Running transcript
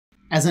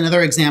As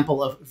another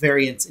example of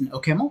variance in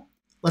OCaml,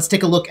 let's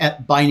take a look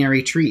at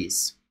binary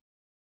trees.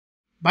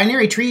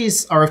 Binary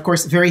trees are, of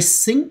course, very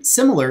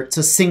similar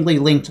to singly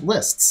linked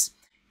lists,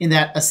 in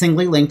that a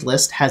singly linked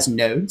list has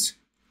nodes,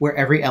 where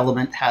every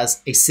element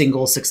has a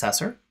single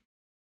successor.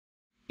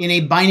 In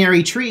a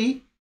binary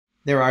tree,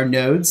 there are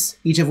nodes,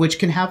 each of which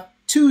can have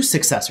two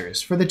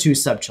successors for the two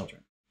subchildren.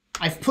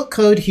 I've put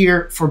code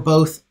here for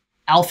both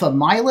alpha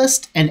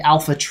mylist and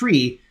alpha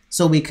tree,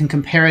 so we can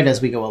compare it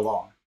as we go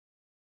along.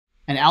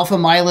 An alpha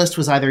mylist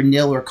was either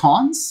nil or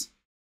cons.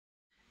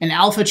 An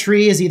alpha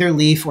tree is either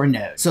leaf or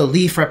node. So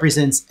leaf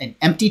represents an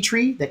empty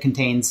tree that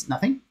contains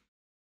nothing.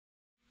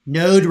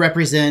 Node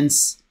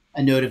represents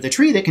a node of the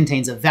tree that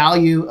contains a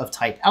value of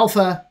type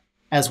alpha,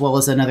 as well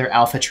as another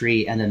alpha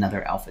tree and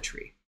another alpha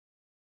tree.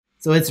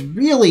 So it's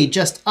really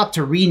just up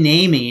to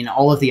renaming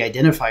all of the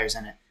identifiers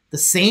in it. The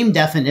same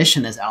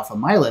definition as alpha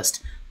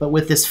mylist, but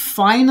with this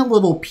final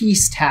little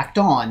piece tacked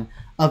on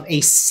of a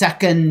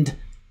second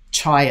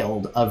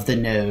child of the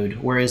node,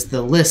 whereas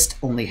the list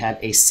only had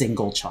a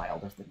single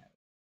child of the node.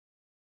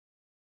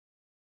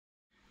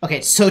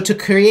 Okay, so to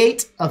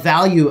create a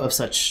value of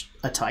such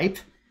a type,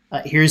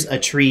 here's a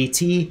tree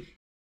T.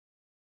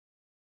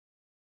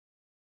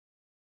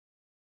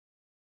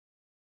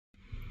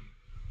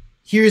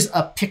 Here's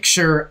a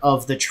picture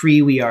of the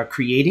tree we are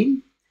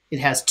creating. It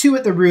has 2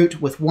 at the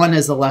root, with 1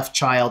 as the left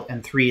child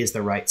and 3 as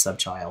the right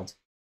subchild.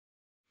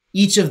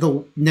 Each of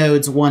the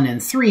nodes 1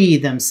 and 3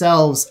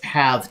 themselves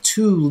have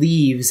 2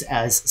 leaves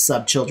as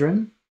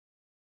subchildren.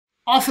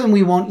 Often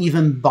we won't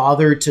even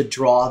bother to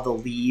draw the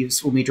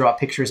leaves when we draw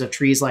pictures of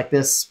trees like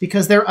this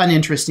because they're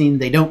uninteresting,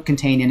 they don't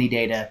contain any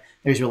data,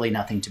 there's really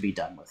nothing to be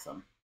done with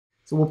them.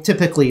 So we'll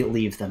typically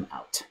leave them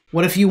out.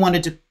 What if you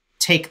wanted to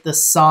take the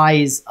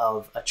size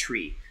of a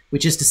tree,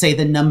 which is to say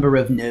the number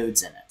of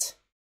nodes in it?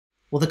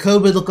 Well, the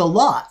code would look a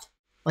lot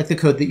like the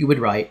code that you would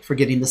write for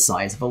getting the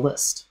size of a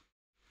list.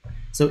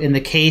 So in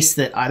the case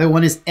that either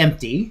one is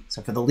empty,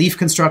 so for the leaf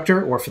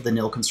constructor or for the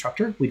nil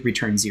constructor, we'd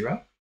return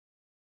 0.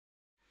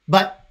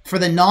 But for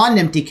the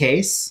non-empty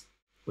case,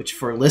 which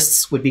for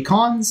lists would be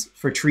cons,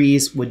 for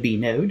trees would be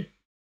node,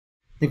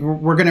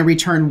 we're going to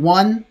return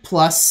 1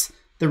 plus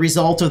the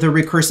result of the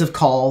recursive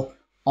call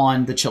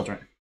on the children.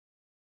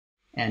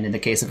 And in the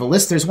case of a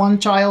list, there's 1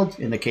 child.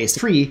 In the case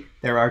of a tree,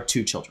 there are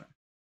 2 children.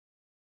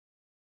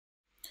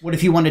 What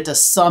if you wanted to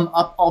sum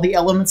up all the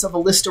elements of a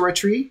list or a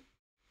tree?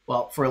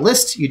 Well, for a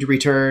list, you'd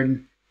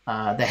return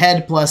the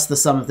head plus the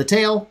sum of the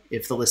tail,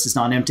 if the list is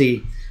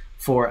non-empty.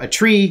 For a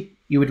tree,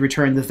 you would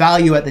return the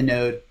value at the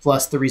node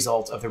plus the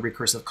result of the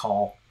recursive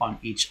call on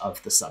each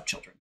of the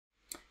subchildren.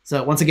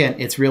 So once again,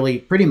 it's really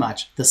pretty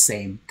much the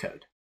same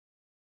code.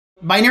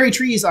 Binary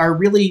trees are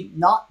really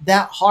not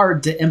that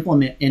hard to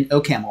implement in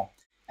OCaml,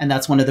 and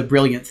that's one of the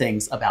brilliant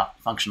things about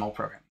functional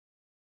programming.